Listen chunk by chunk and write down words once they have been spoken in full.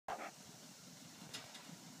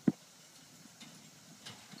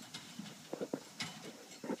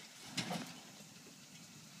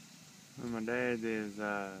my dad is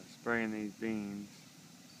spraying these beans.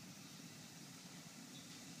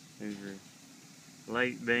 These are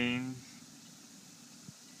late beans.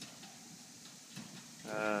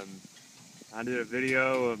 I did a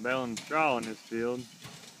video of baling straw in this field.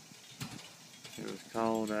 It was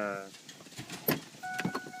called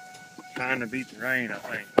Trying to Beat the Rain, I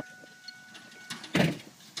think.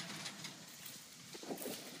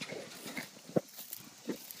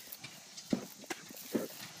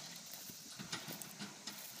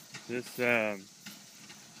 This, I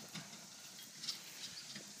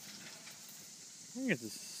think it's the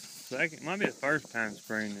second, might be the first time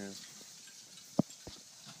spraying this.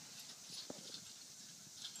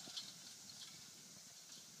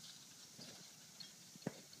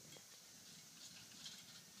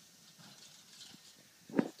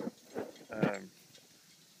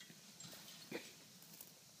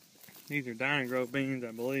 These are Dyna-Gro beans,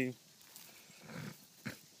 I believe.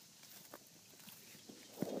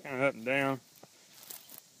 Kind of up and down.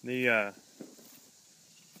 The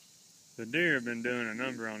deer have been doing a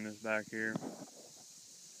number on this back here.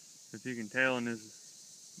 If you can tell in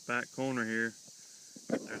this back corner here,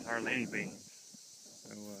 there's hardly any beans.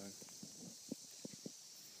 So,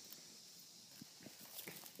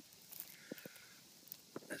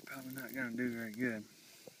 that's probably not going to do very good.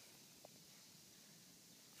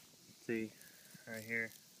 See, right here.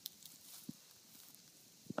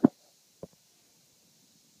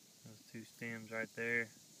 Those two stems right there.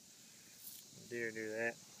 The deer do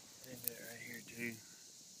that. They do it right here too.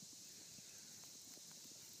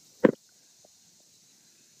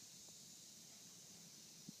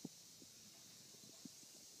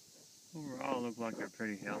 Overall, look like they're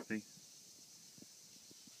pretty healthy.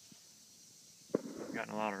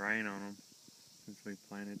 Gotten a lot of rain on them since we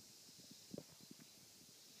planted.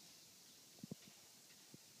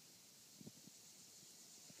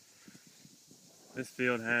 This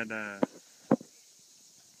field had a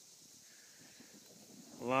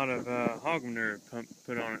lot of hog manure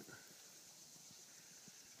put on it.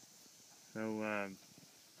 So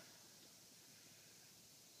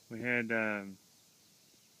we had, of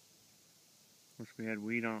course, we had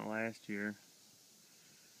wheat on it last year.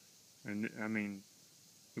 And I mean,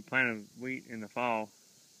 we planted wheat in the fall,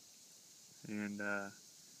 and then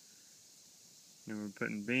we're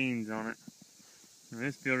putting beans on it. And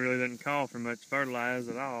this field really doesn't call for much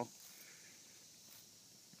fertilizer at all,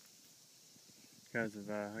 because of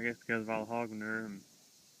I guess because of all the hog manure. And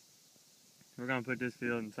we're gonna put this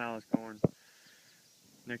field in silage corn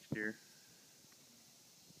next year.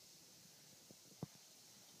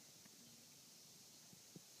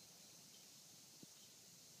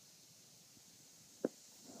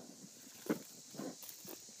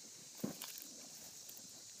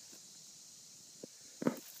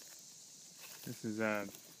 This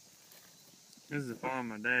is the farm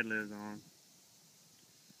my dad lives on.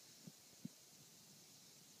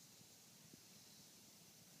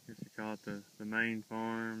 I guess you call it the main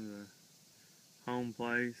farm, the home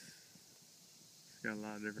place. It's got a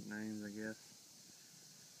lot of different names, I guess.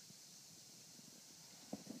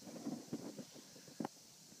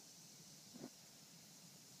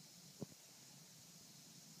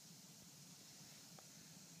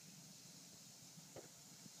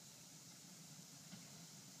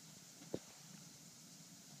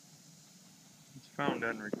 This phone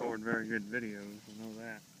doesn't record very good videos, I know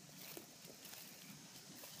that.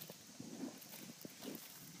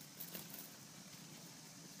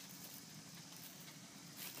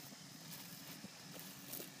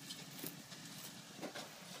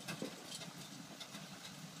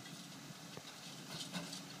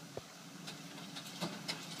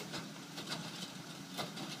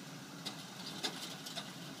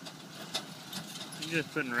 I'm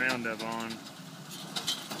just putting Roundup on.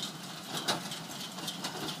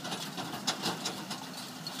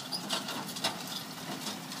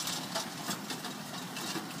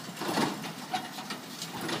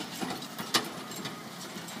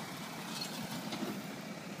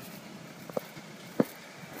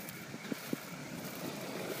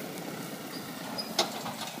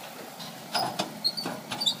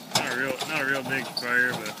 Not a real big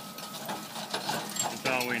sprayer, but it's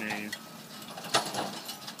all we need.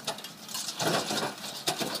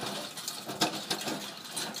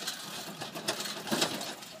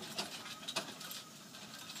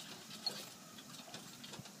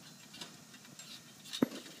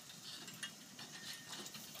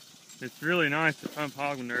 It's really nice to pump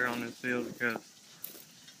hog manure on this field because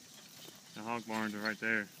the hog barns are right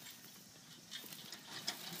there.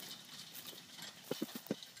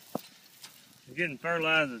 You're getting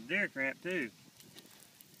fertilized with deer crap too.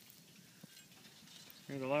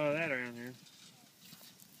 There's a lot of that around here.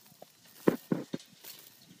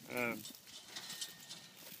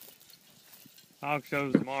 Hog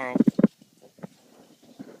shows tomorrow.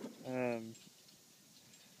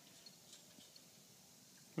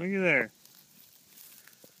 Look at there.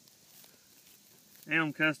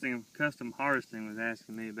 Elm Custom Harvesting was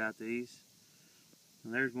asking me about these.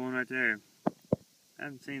 And there's one right there. I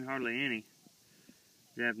haven't seen hardly any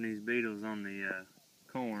Japanese beetles on the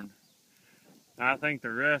corn. I think the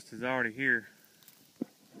rust is already here.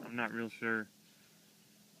 I'm not real sure.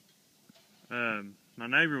 My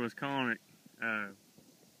neighbor was calling it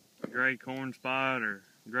gray corn spot or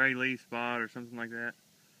gray leaf spot or something like that.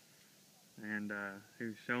 And he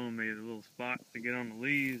was showing me the little spots to get on the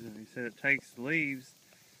leaves, and he said it takes the leaves,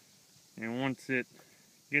 and once it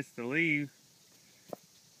gets the leaf,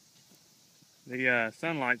 the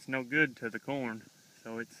sunlight's no good to the corn.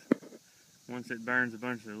 So it's once it burns a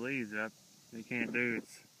bunch of the leaves up, it can't do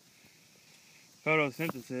its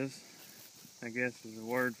photosynthesis, I guess is the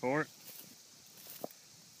word for it.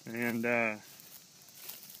 And I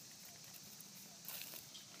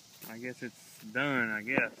guess it's done, I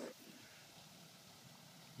guess.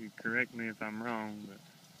 You correct me if I'm wrong, but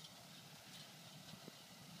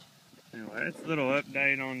anyway, that's a little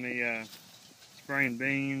update on the spraying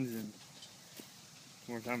beans, and of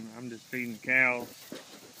course I'm just feeding the cows,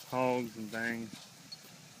 hogs and things.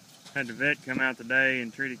 Had the vet come out today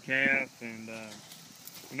and treat a calf, and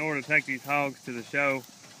in order to take these hogs to the show,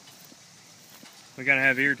 we gotta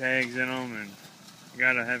have ear tags in them, and we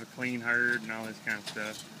gotta have a clean herd and all this kind of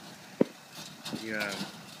stuff.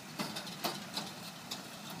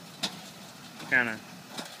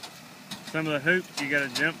 Some of the hoops you gotta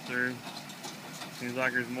jump through. Seems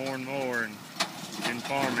like there's more and more in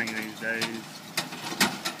farming these days.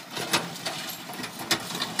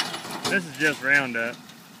 This is just Roundup.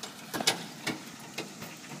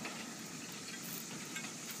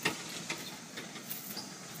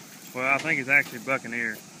 Well, I think it's actually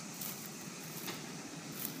Buccaneer.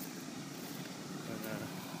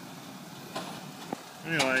 But,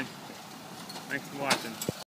 anyway, thanks for watching.